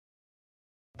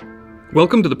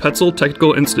Welcome to the Petzl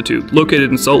Technical Institute,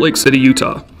 located in Salt Lake City,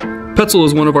 Utah. Petzl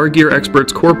is one of our Gear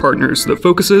Experts core partners that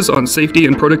focuses on safety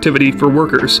and productivity for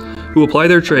workers who apply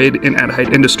their trade in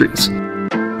at-height industries.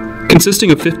 Consisting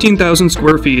of 15,000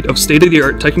 square feet of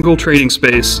state-of-the-art technical training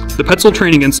space, the Petzl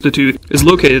Training Institute is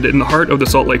located in the heart of the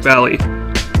Salt Lake Valley.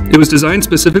 It was designed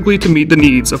specifically to meet the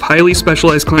needs of highly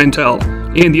specialized clientele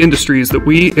and the industries that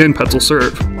we and Petzl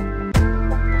serve.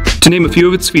 To name a few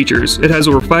of its features, it has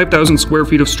over 5,000 square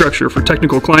feet of structure for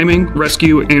technical climbing,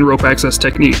 rescue, and rope access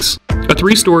techniques, a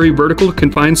 3-story vertical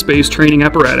confined space training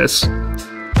apparatus,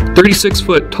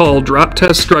 36-foot tall drop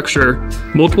test structure,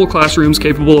 multiple classrooms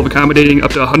capable of accommodating up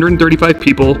to 135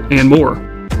 people, and more.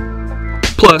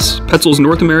 Plus, Petzl's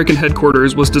North American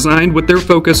headquarters was designed with their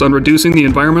focus on reducing the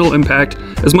environmental impact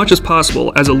as much as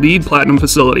possible as a LEED Platinum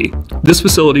facility. This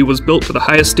facility was built to the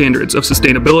highest standards of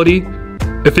sustainability,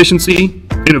 efficiency,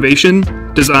 innovation,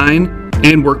 design,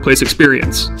 and workplace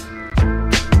experience.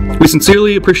 We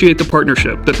sincerely appreciate the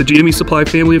partnership that the GME Supply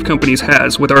family of companies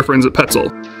has with our friends at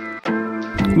Petzl.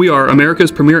 We are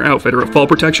America's premier outfitter of fall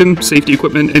protection, safety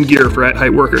equipment, and gear for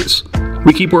at-height workers.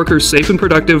 We keep workers safe and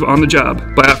productive on the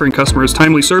job by offering customers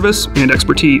timely service and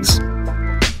expertise.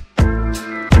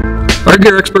 Our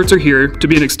Gear Experts are here to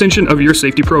be an extension of your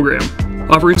safety program,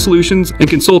 offering solutions and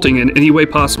consulting in any way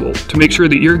possible to make sure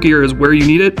that your gear is where you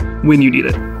need it, when you need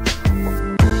it.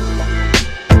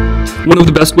 One of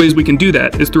the best ways we can do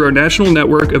that is through our national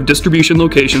network of distribution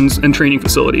locations and training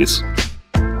facilities.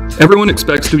 Everyone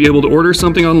expects to be able to order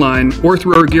something online or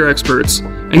through our Gear Experts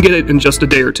and get it in just a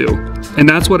day or two, and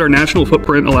that's what our national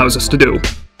footprint allows us to do.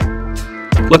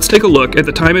 Let's take a look at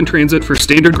the time in transit for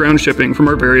standard ground shipping from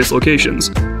our various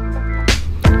locations.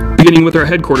 Beginning with our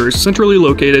headquarters, centrally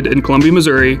located in Columbia,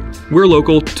 Missouri, we're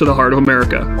local to the heart of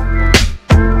America.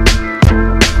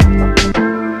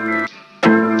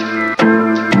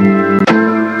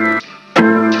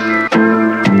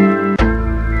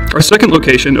 Our second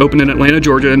location opened in Atlanta,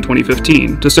 Georgia in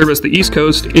 2015 to service the East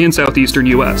Coast and Southeastern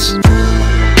U.S.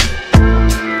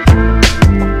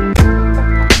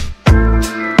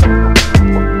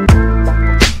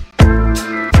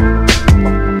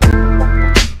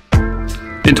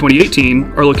 In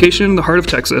 2018, our location in the heart of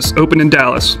Texas opened in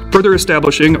Dallas, further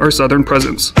establishing our southern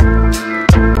presence.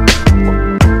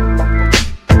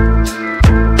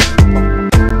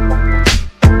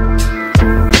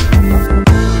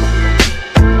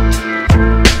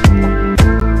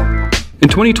 In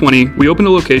 2020, we opened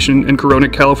a location in Corona,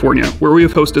 California, where we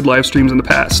have hosted live streams in the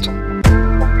past.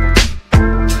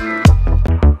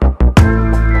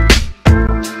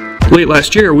 Late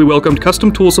last year, we welcomed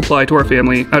Custom Tool Supply to our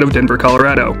family out of Denver,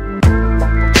 Colorado.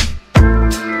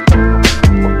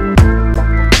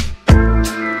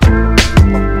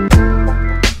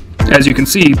 As you can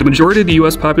see, the majority of the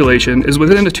U.S. population is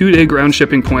within a 2-day ground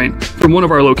shipping point from one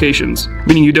of our locations,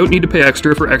 meaning you don't need to pay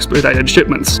extra for expedited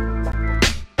shipments.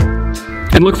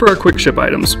 And look for our quick ship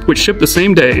items, which ship the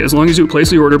same day as long as you place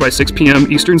the order by 6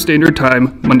 p.m. Eastern Standard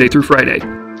Time, Monday through Friday.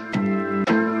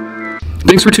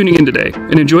 Thanks for tuning in today,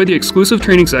 and enjoy the exclusive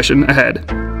training session ahead.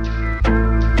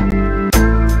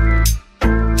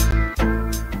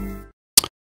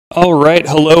 All right,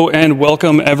 hello and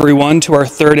welcome everyone to our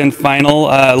third and final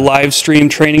live stream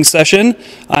training session.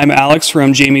 I'm Alex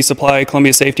from GME Supply,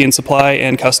 Columbia Safety and Supply,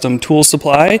 and Custom Tool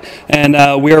Supply,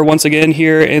 and we are once again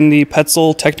here in the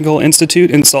Petzl Technical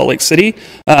Institute in Salt Lake City.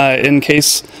 In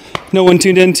case no one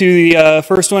tuned into the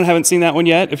first one, haven't seen that one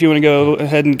yet, if you want to go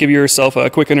ahead and give yourself a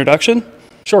quick introduction.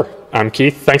 Sure, I'm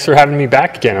Keith. Thanks for having me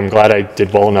back again. I'm glad I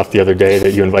did well enough the other day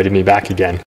that you invited me back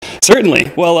again.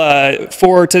 Certainly. Well,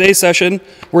 for today's session,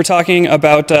 we're talking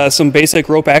about some basic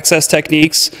rope access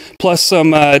techniques, plus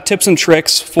some tips and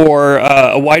tricks for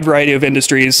a wide variety of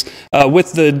industries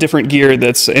with the different gear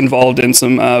that's involved in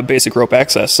some basic rope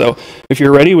access. So if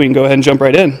you're ready, we can go ahead and jump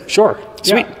right in. Sure.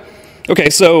 Sweet. Yeah. Okay,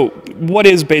 so what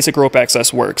is basic rope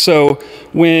access work? So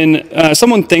when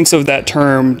someone thinks of that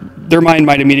term, their mind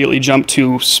might immediately jump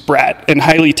to SPRAT and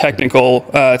highly technical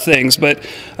things, but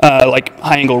like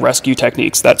high-angle rescue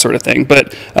techniques, that sort of thing.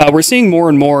 But we're seeing more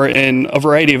and more in a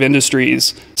variety of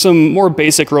industries some more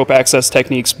basic rope access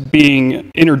techniques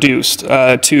being introduced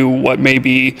to what may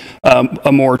be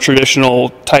a more traditional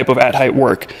type of at-height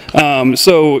work.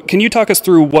 So can you talk us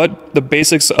through what the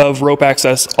basics of rope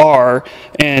access are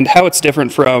and how it's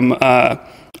different from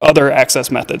other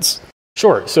access methods?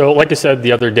 Sure. So like I said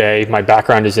the other day, my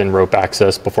background is in rope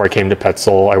access. Before I came to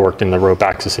Petzl, I worked in the rope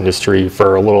access industry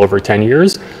for a little over 10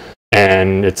 years,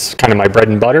 and it's kind of my bread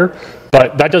and butter.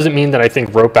 But that doesn't mean that I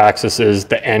think rope access is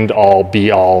the end-all,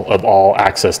 be-all of all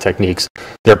access techniques.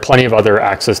 There are plenty of other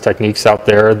access techniques out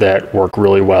there that work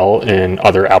really well in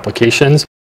other applications.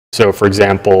 So for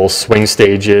example, swing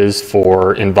stages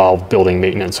for involved building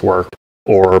maintenance work,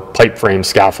 or pipe frame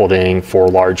scaffolding for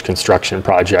large construction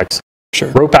projects. Sure.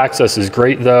 Rope access is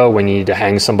great though when you need to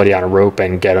hang somebody on a rope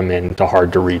and get them into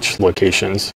hard to reach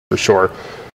locations, for sure.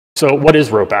 So what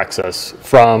is rope access?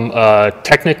 From a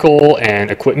technical and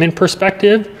equipment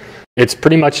perspective, it's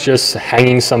pretty much just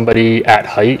hanging somebody at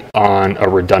height on a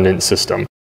redundant system.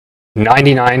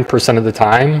 99% of the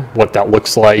time, what that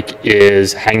looks like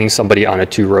is hanging somebody on a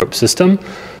 2-rope system.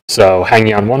 So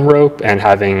hanging on one rope and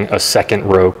having a second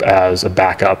rope as a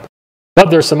backup. But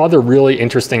there's some other really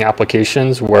interesting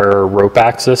applications where rope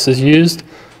access is used.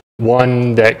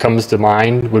 One that comes to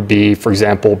mind would be, for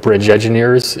example, bridge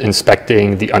engineers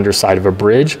inspecting the underside of a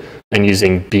bridge and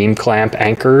using beam clamp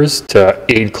anchors to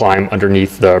aid climb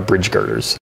underneath the bridge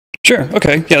girders. Sure.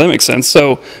 Okay. Yeah, that makes sense.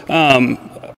 So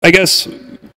I guess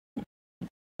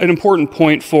an important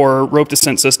point for rope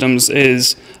descent systems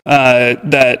is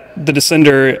that the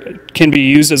descender can be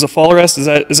used as a fall arrest. Is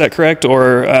that correct?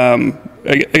 Or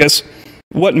I guess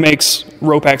what makes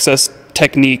rope access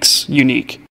techniques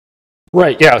unique?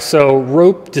 Right. Yeah. So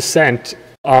rope descent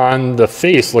on the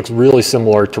face looks really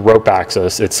similar to rope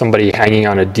access. It's somebody hanging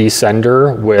on a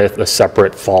descender with a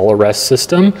separate fall arrest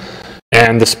system.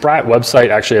 And the SPRAT website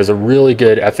actually has a really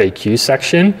good FAQ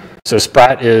section. So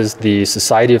SPRAT is the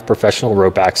Society of Professional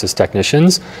Rope Access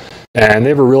Technicians, and they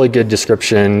have a really good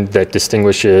description that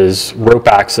distinguishes rope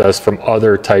access from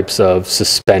other types of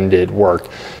suspended work.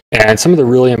 And some of the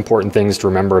really important things to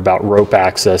remember about rope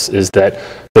access is that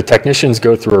the technicians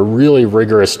go through a really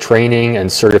rigorous training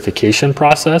and certification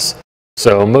process.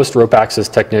 So most rope access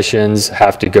technicians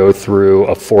have to go through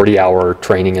a 40-hour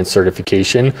training and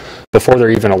certification before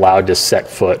they're even allowed to set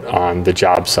foot on the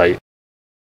job site.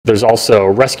 There's also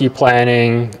rescue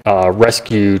planning,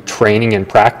 rescue training and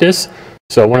practice.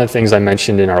 So one of the things I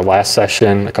mentioned in our last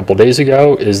session a couple days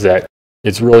ago is that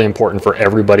it's really important for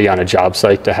everybody on a job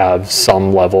site to have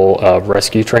some level of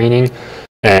rescue training.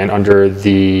 And under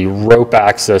the rope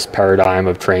access paradigm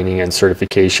of training and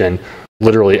certification,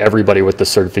 literally everybody with the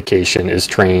certification is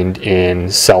trained in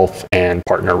self and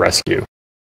partner rescue.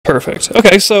 Perfect.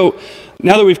 Okay, so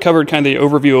now that we've covered kind of the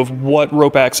overview of what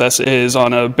rope access is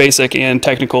on a basic and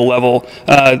technical level,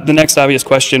 the next obvious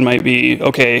question might be,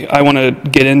 okay, I want to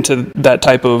get into that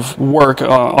type of work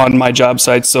on my job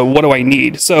site, so what do I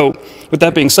need? So with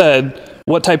that being said,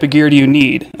 what type of gear do you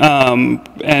need?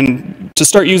 And to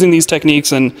start using these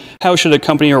techniques, and how should a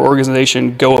company or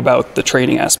organization go about the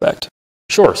training aspect?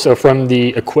 Sure. So from the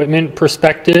equipment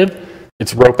perspective,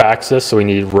 it's rope access, so we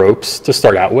need ropes to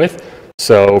start out with.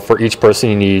 So for each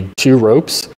person, you need 2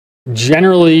 ropes.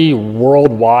 Generally,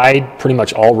 worldwide, pretty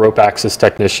much all rope access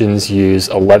technicians use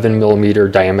 11 millimeter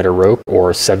diameter rope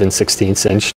or 7/16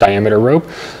 inch diameter rope.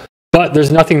 But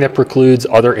there's nothing that precludes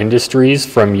other industries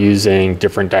from using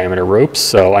different diameter ropes.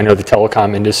 So I know the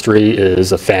telecom industry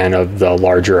is a fan of the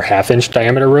larger 1/2 inch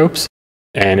diameter ropes.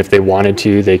 And if they wanted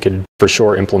to, they could for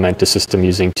sure implement a system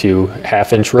using 2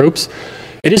 1/2 inch ropes.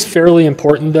 It is fairly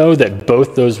important, though, that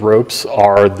both those ropes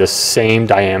are the same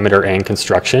diameter and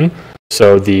construction.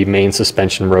 So the main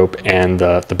suspension rope and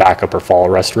the backup or fall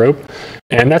arrest rope.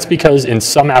 And that's because in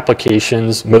some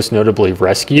applications, most notably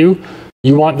rescue,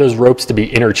 you want those ropes to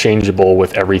be interchangeable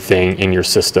with everything in your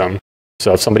system.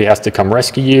 So if somebody has to come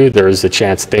rescue you, there's a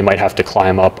chance they might have to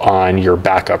climb up on your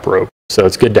backup rope. So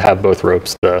it's good to have both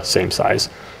ropes the same size.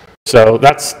 So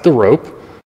that's the rope.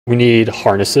 We need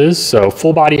harnesses, so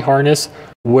full body harness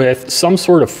with some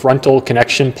sort of frontal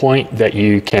connection point that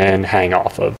you can hang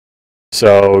off of.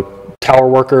 So tower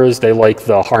workers, they like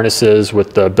the harnesses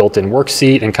with the built-in work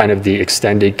seat and kind of the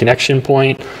extended connection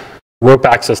point. Rope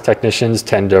access technicians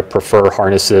tend to prefer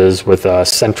harnesses with a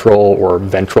central or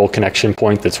ventral connection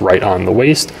point that's right on the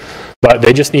waist, but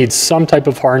they just need some type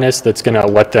of harness that's going to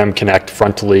let them connect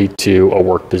frontally to a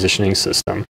work positioning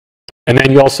system. And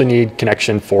then you also need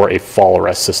connection for a fall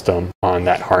arrest system on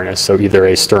that harness, so either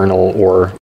a sternal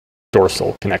or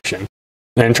dorsal connection.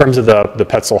 And in terms of the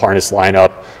Petzl harness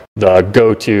lineup, the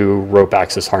go-to rope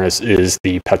access harness is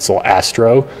the Petzl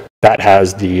Astro. That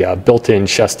has the built-in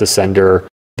chest descender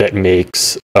that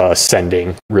makes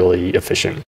sending really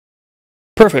efficient.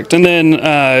 Perfect. And then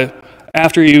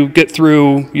after you get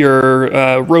through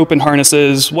your rope and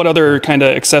harnesses, what other kind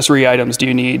of accessory items do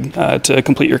you need to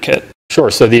complete your kit? Sure.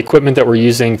 So the equipment that we're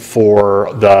using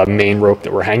for the main rope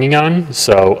that we're hanging on,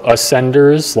 so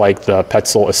ascenders like the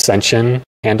Petzl Ascension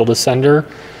handle descender.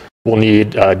 We'll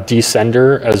need a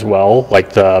descender as well,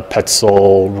 like the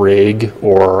Petzl Rig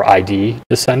or ID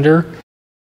descender.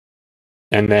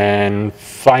 And then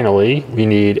finally, we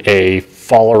need a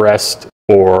fall arrest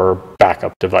or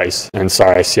backup device. And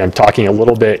sorry, I see I'm talking a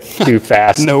little bit too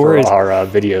fast No for worries. our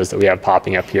videos that we have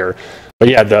popping up here. But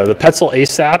yeah, the Petzl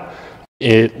ASAP,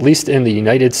 at least in the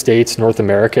United States, North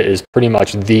America, is pretty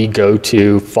much the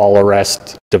go-to fall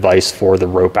arrest device for the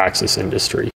rope access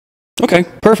industry. Okay,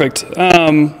 perfect.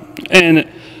 And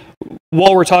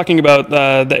while we're talking about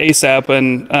the ASAP,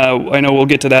 and I know we'll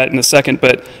get to that in a second,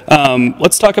 but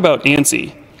let's talk about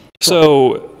ANSI.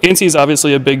 So ANSI is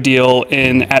obviously a big deal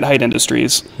in at-height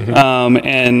industries.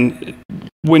 And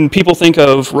when people think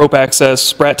of rope access,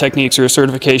 sprat techniques, or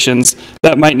certifications,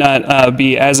 that might not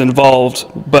be as involved,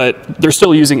 but they're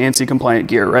still using ANSI compliant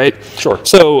gear, right? Sure.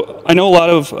 So I know a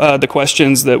lot of the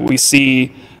questions that we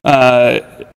see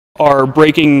are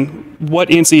breaking what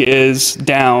ANSI is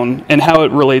down and how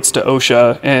it relates to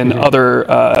OSHA and other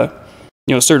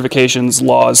certifications,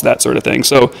 laws, that sort of thing.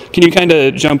 So can you kind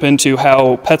of jump into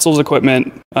how Petzl's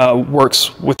equipment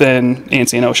works within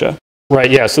ANSI and OSHA? Right,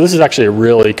 yeah. So this is actually a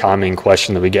really common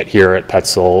question that we get here at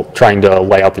Petzl, trying to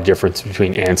lay out the difference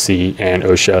between ANSI and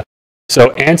OSHA. So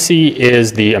ANSI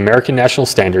is the American National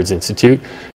Standards Institute,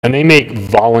 and they make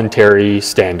voluntary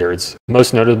standards.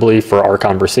 Most notably for our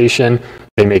conversation,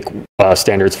 they make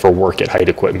standards for work at height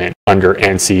equipment under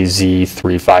ANSI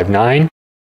Z359.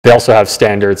 They also have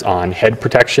standards on head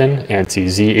protection, ANSI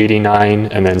Z89,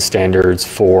 and then standards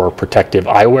for protective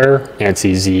eyewear,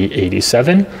 ANSI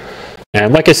Z87.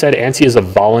 And like I said, ANSI is a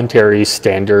voluntary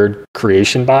standard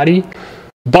creation body,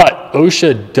 but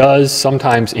OSHA does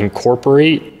sometimes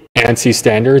incorporate ANSI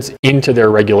standards into their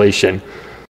regulation.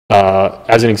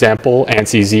 As an example,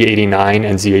 ANSI Z89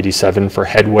 and Z87 for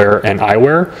headwear and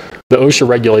eyewear, the OSHA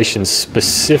regulations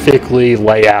specifically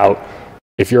lay out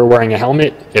if you're wearing a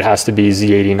helmet, it has to be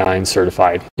Z89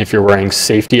 certified. If you're wearing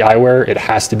safety eyewear, it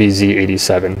has to be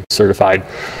Z87 certified.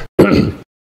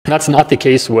 That's not the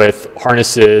case with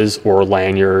harnesses or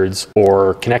lanyards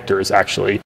or connectors,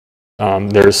 actually.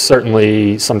 There's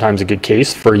certainly sometimes a good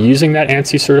case for using that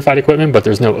ANSI certified equipment, but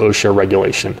there's no OSHA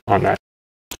regulation on that.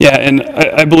 Yeah, and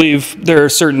I believe there are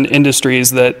certain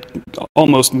industries that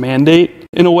almost mandate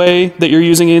in a way that you're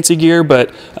using ANSI gear,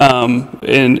 but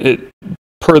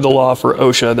per the law for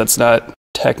OSHA, that's not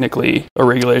technically a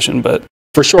regulation, but...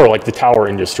 For sure, like the tower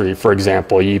industry, for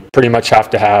example, you pretty much have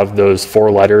to have those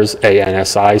 4 letters,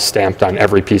 ANSI, stamped on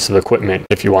every piece of equipment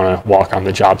if you want to walk on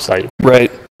the job site. Right.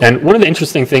 And one of the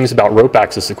interesting things about rope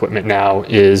access equipment now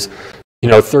is,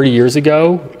 30 years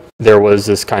ago, there was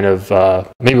this kind of,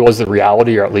 maybe it was the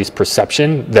reality or at least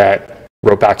perception that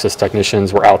rope access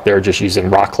technicians were out there just using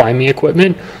rock climbing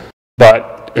equipment.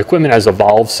 But equipment has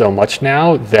evolved so much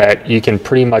now that you can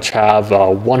pretty much have a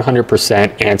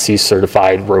 100% ANSI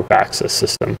certified rope access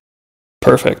system.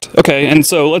 Perfect. Okay, and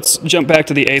so let's jump back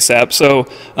to the ASAP. So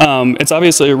it's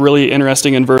obviously a really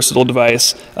interesting and versatile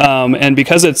device. And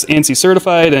because it's ANSI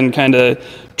certified and kind of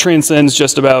transcends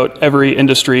just about every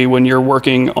industry when you're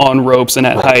working on ropes and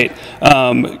at height,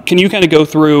 can you kind of go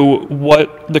through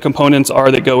what the components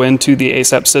are that go into the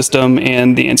ASAP system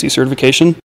and the ANSI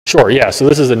certification? Sure, yeah. So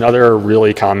this is another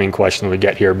really common question we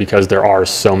get here because there are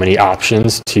so many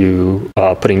options to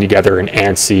putting together an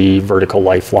ANSI vertical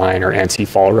lifeline or ANSI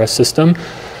fall arrest system.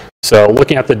 So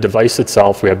looking at the device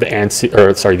itself, we have the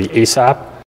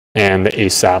ASAP and the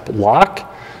ASAP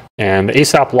lock. And the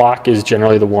ASAP lock is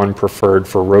generally the one preferred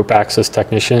for rope access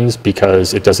technicians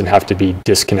because it doesn't have to be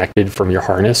disconnected from your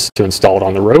harness to install it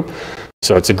on the rope.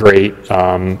 So it's a great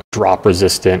drop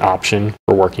resistant option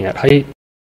for working at height.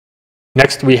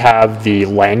 Next, we have the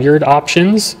lanyard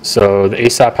options. So the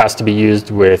ASAP has to be used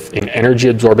with an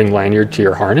energy-absorbing lanyard to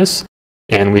your harness.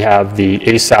 And we have the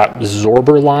ASAP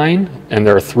Zorber line, and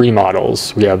there are 3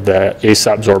 models. We have the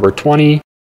ASAP Zorber 20,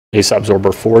 ASAP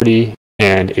Zorber 40,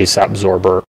 and ASAP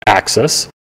Zorber Access.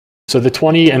 So the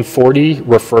 20 and 40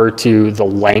 refer to the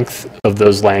length of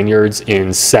those lanyards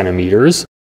in centimeters.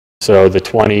 So the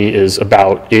 20 is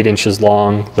about 8 inches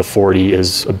long, the 40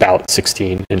 is about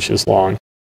 16 inches long.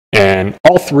 And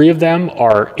all 3 of them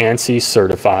are ANSI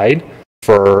certified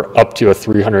for up to a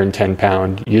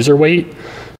 310-pound user weight.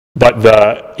 But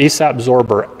the ASAP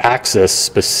Zorber Access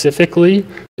specifically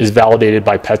is validated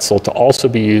by Petzl to also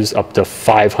be used up to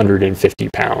 550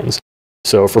 pounds.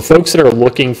 So for folks that are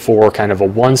looking for kind of a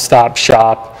one-stop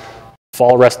shop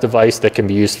fall arrest device that can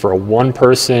be used for a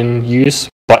 1-person use,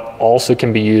 but also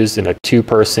can be used in a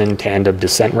 2-person tandem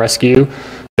descent rescue,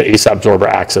 the ASAP Zorber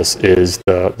Access is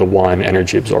the one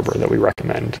energy absorber that we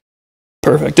recommend.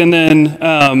 Perfect. And then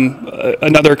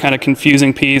another kind of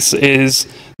confusing piece is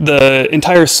the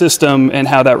entire system and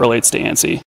how that relates to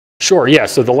ANSI. Sure, yeah.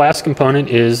 So the last component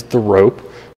is the rope.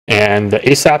 And the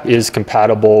ASAP is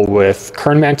compatible with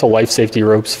current mantle life safety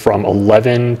ropes from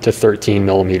 11 to 13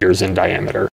 millimeters in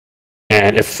diameter.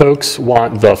 And if folks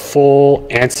want the full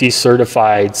ANSI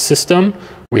certified system,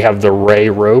 we have the Ray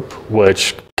rope,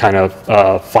 which kind of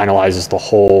finalizes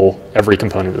every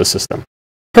component of the system.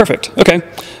 Perfect. Okay.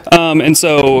 And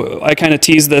so I kind of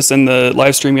teased this in the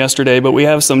live stream yesterday, but we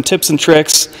have some tips and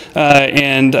tricks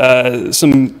and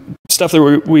some stuff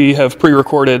that we have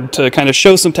pre-recorded to kind of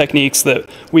show some techniques that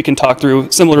we can talk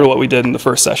through, similar to what we did in the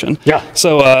first session. Yeah.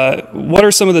 So what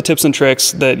are some of the tips and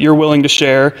tricks that you're willing to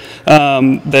share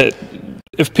that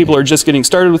if people are just getting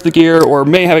started with the gear or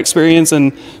may have experience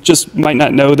and just might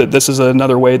not know that this is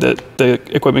another way that the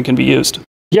equipment can be used?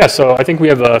 Yeah, so I think we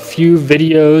have a few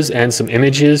videos and some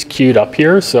images queued up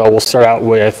here. So we'll start out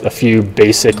with a few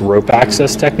basic rope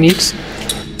access techniques.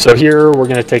 So here we're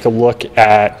going to take a look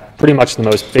at pretty much the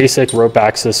most basic rope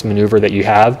access maneuver that you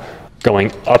have, going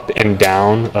up and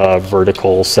down a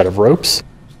vertical set of ropes.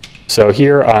 So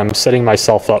here I'm setting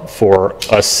myself up for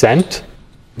ascent.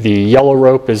 The yellow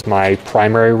rope is my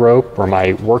primary rope, or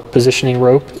my work positioning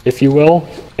rope, if you will.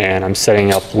 And I'm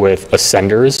setting up with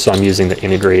ascenders, so I'm using the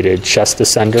integrated chest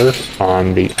ascender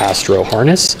on the Astro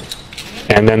harness.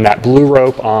 And then that blue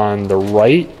rope on the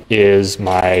right is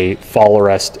my fall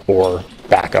arrest or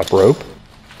backup rope.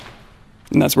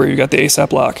 And that's where you got the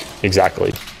ASAP lock.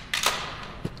 Exactly.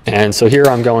 And so here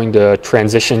I'm going to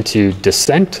transition to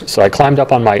descent. So I climbed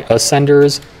up on my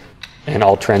ascenders, and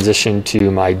I'll transition to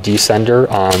my descender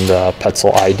on the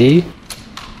Petzl ID.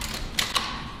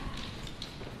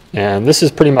 And this is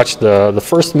pretty much the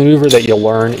first maneuver that you'll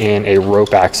learn in a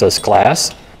rope access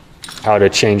class, how to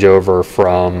change over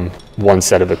from one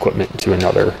set of equipment to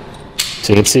another.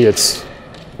 So you can see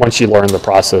once you learn the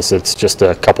process, it's just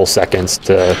a couple seconds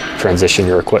to transition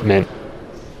your equipment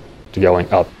to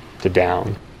going up to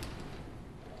down.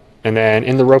 And then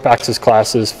in the rope access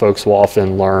classes, folks will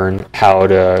often learn how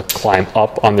to climb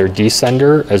up on their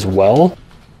descender as well.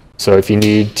 So if you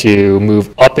need to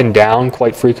move up and down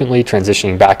quite frequently,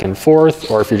 transitioning back and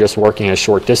forth, or if you're just working a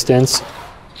short distance,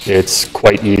 it's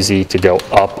quite easy to go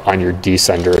up on your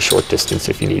descender a short distance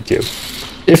if you need to.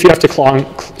 If you have to climb,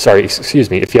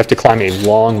 if you have to climb a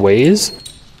long ways,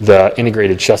 the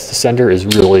integrated chest ascender is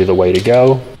really the way to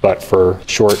go. But for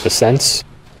short ascents,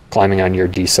 climbing on your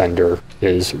descender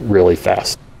is really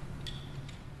fast.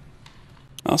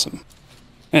 Awesome.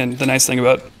 And the nice thing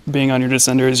about being on your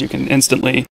descender is you can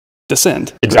instantly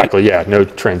descend. Exactly, right? Yeah, no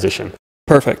transition.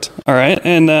 Perfect. All right,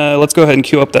 and let's go ahead and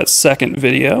queue up that second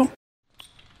video.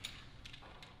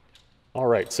 All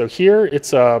right, so here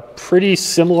it's a pretty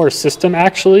similar system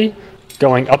actually,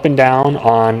 going up and down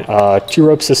on a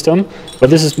two-rope system, but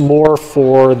this is more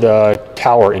for the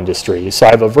tower industry. So I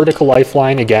have a vertical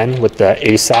lifeline again with the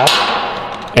ASAP,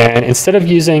 and instead of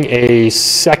using a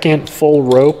second full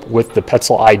rope with the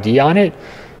Petzl ID on it,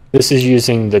 this is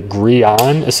using the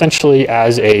Grion essentially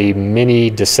as a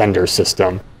mini descender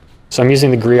system. So I'm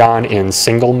using the Grion in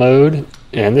single mode,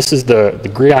 and this is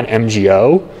the Grion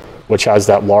MGO, which has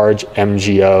that large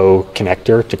MGO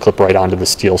connector to clip right onto the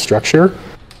steel structure.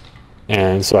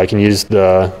 And so I can use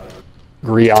the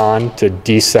Grion to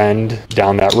descend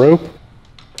down that rope,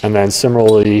 and then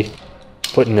similarly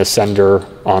put an ascender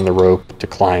on the rope to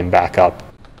climb back up.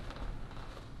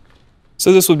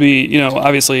 So this would be,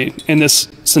 obviously in this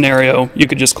scenario, you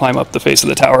could just climb up the face of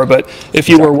the tower, but if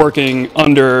you were working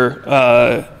under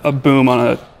a boom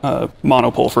on a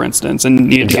monopole, for instance, and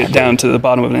needed to get down to the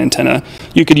bottom of an antenna,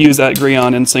 you could use that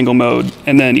Grion in single mode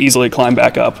and then easily climb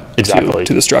back up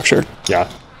to the structure.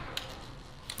 Yeah.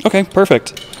 Okay,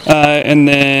 perfect. And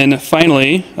then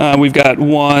finally, we've got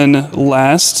one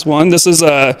last one. This is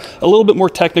a little bit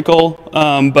more technical,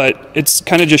 but it's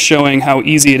kind of just showing how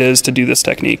easy it is to do this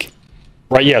technique.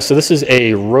 Right, yeah, so this is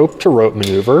a rope-to-rope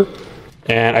maneuver,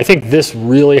 and I think this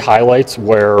really highlights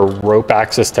where rope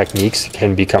access techniques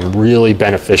can become really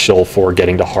beneficial for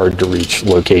getting to hard-to-reach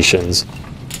locations.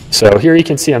 So here you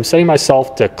can see I'm setting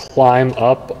myself to climb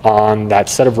up on that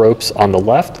set of ropes on the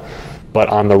left, but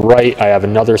on the right I have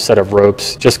another set of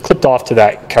ropes just clipped off to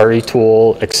that carry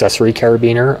tool accessory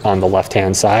carabiner on the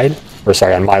left-hand side, or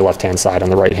sorry, on my left-hand side, on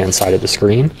the right-hand side of the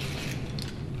screen.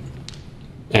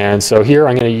 And so here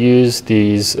I'm going to use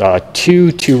these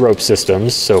two-rope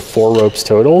systems, so 4 ropes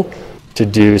total, to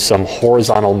do some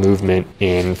horizontal movement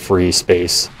in free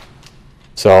space.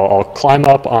 So I'll climb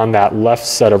up on that left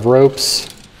set of ropes,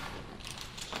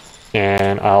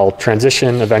 and I'll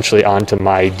transition eventually onto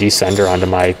my descender, onto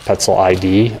my Petzl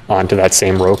ID, onto that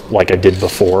same rope like I did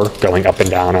before, going up and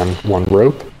down on one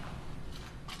rope.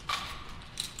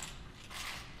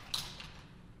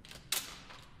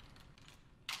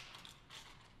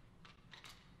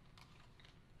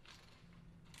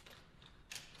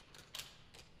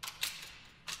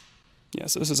 Yeah,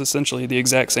 so this is essentially the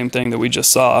exact same thing that we just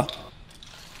saw.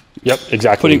 Yep,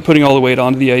 exactly. Putting all the weight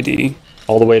onto the ID.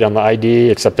 All the weight on the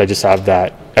ID, except I just have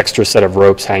that extra set of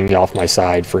ropes hanging off my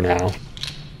side for now.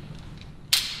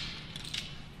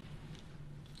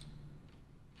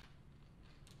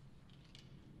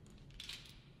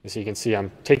 As you can see,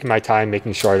 I'm taking my time,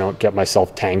 making sure I don't get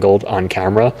myself tangled on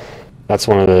camera. That's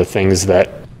one of the things that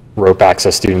rope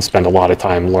access students spend a lot of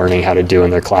time learning how to do in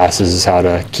their classes, is how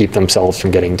to keep themselves from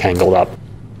getting tangled up.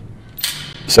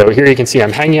 So here you can see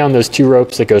I'm hanging on those 2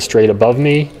 ropes that go straight above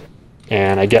me,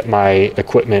 and I get my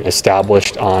equipment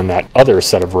established on that other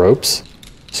set of ropes.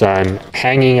 So I'm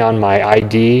hanging on my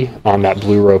ID on that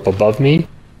blue rope above me,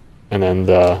 and then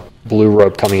the blue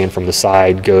rope coming in from the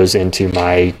side goes into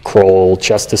my Kroll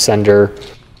chest descender,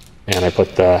 and I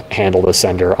put the handle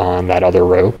descender on that other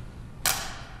rope.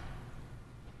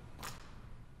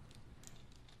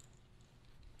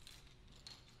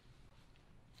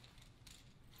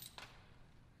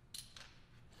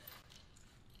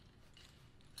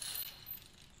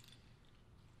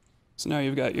 So now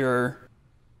you've got your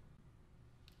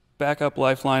backup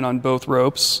lifeline on both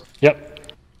ropes.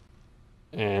 Yep.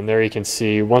 And there you can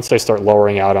see, once I start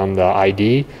lowering out on the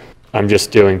ID, I'm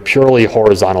just doing purely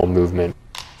horizontal movement.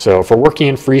 So if we're working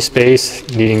in free space,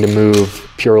 needing to move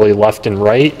purely left and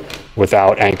right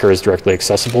without anchors directly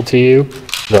accessible to you,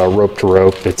 the rope to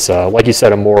rope, it's, like you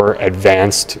said, a more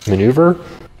advanced maneuver,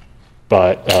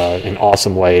 but an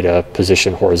awesome way to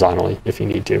position horizontally if you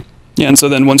need to. Yeah, and so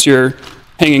then once you're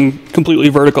hanging completely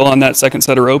vertical on that second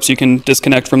set of ropes, you can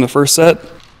disconnect from the first set,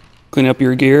 clean up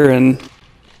your gear, and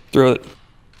throw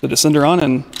the descender on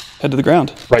and head to the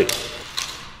ground. Right.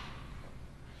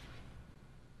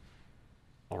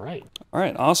 All right. All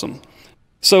right, awesome.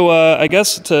 So I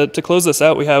guess to close this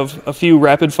out, we have a few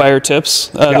rapid fire tips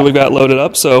that we've got loaded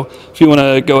up. So if you want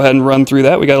to go ahead and run through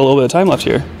that, we got a little bit of time left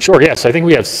here. Sure, yes. I think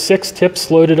we have 6 tips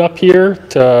loaded up here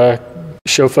to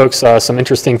show folks some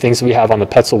interesting things we have on the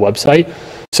Petzl website.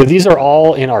 So these are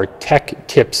all in our tech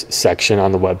tips section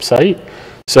on the website.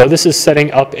 So this is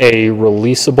setting up a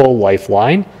releasable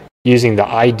lifeline using the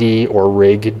ID or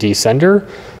rig descender.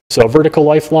 So a vertical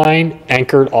lifeline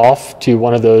anchored off to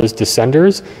one of those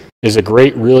descenders is a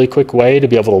great, really quick way to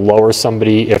be able to lower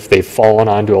somebody if they've fallen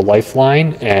onto a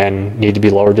lifeline and need to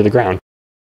be lowered to the ground.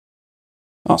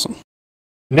 Awesome.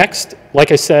 Next,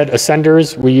 like I said,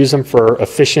 ascenders, we use them for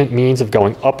efficient means of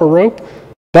going up a rope,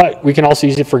 but we can also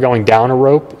use it for going down a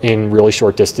rope in really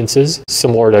short distances,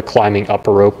 similar to climbing up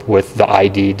a rope with the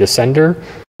ID descender.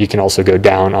 You can also go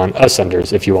down on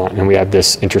ascenders if you want, and we have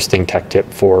this interesting tech tip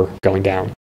for going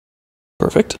down.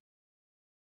 Perfect.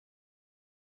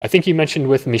 I think you mentioned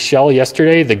with Michelle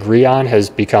yesterday, the Grion has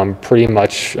become pretty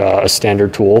much a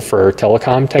standard tool for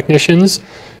telecom technicians.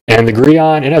 And the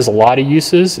Grion, it has a lot of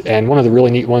uses, and one of the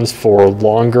really neat ones for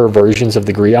longer versions of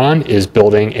the Grion is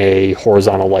building a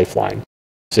horizontal lifeline.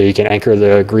 So you can anchor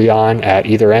the Grion at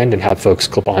either end and have folks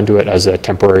clip onto it as a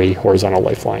temporary horizontal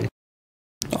lifeline.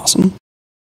 Awesome.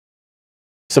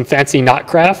 Some fancy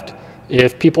knotcraft.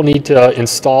 If people need to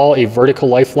install a vertical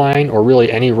lifeline or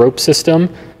really any rope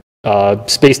system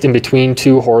spaced in between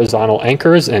 2 horizontal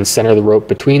anchors and center the rope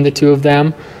between the 2 of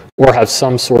them, or have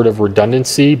some sort of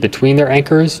redundancy between their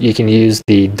anchors, you can use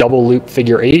the double loop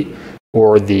figure 8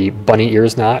 or the bunny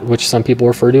ears knot, which some people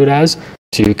refer to it as,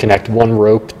 to connect one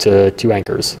rope to 2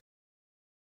 anchors.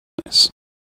 Nice.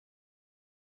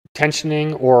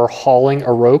 Tensioning or hauling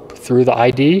a rope through the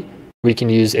ID, we can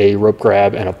use a rope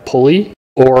grab and a pulley,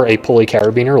 or a pulley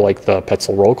carabiner like the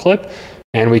Petzl roll clip.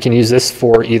 And we can use this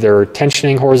for either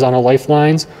tensioning horizontal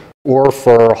lifelines or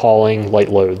for hauling light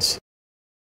loads.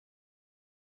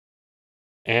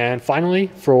 And finally,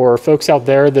 for folks out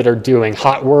there that are doing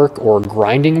hot work or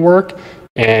grinding work,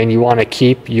 and you want to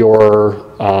keep your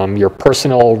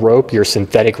personal rope, your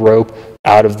synthetic rope,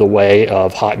 out of the way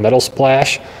of hot metal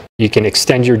splash, you can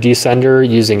extend your descender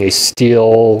using a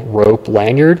steel rope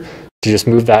lanyard to just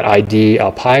move that ID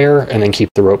up higher and then keep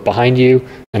the rope behind you,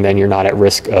 and then you're not at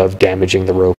risk of damaging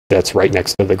the rope that's right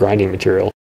next to the grinding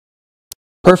material.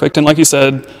 Perfect. And like you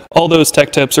said, all those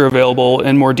tech tips are available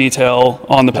in more detail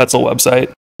on the Petzl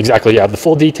website. Exactly, yeah. The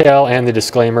full detail and the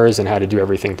disclaimers and how to do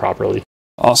everything properly.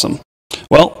 Awesome.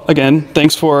 Well, again,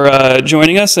 thanks for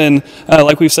joining us. And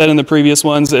like we've said in the previous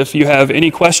ones, if you have any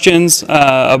questions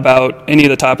about any of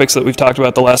the topics that we've talked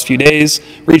about the last few days,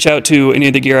 reach out to any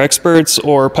of the gear experts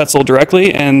or Petzl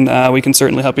directly, and we can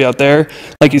certainly help you out there.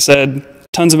 Like you said,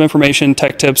 tons of information,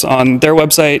 tech tips on their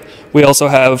website. We also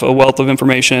have a wealth of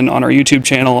information on our YouTube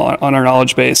channel, on our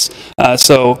knowledge base.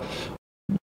 So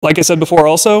Like I said before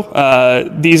also,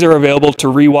 these are available to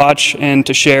rewatch and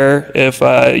to share if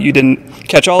you didn't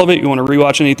catch all of it, you want to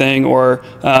rewatch anything, or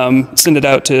send it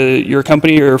out to your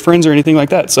company or friends or anything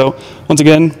like that. So once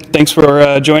again, thanks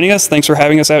for joining us. Thanks for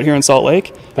having us out here in Salt Lake.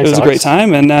 Thanks, it was Alex. a great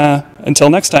time, and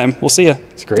until next time, we'll see you.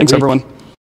 It's a great Thanks, week. everyone.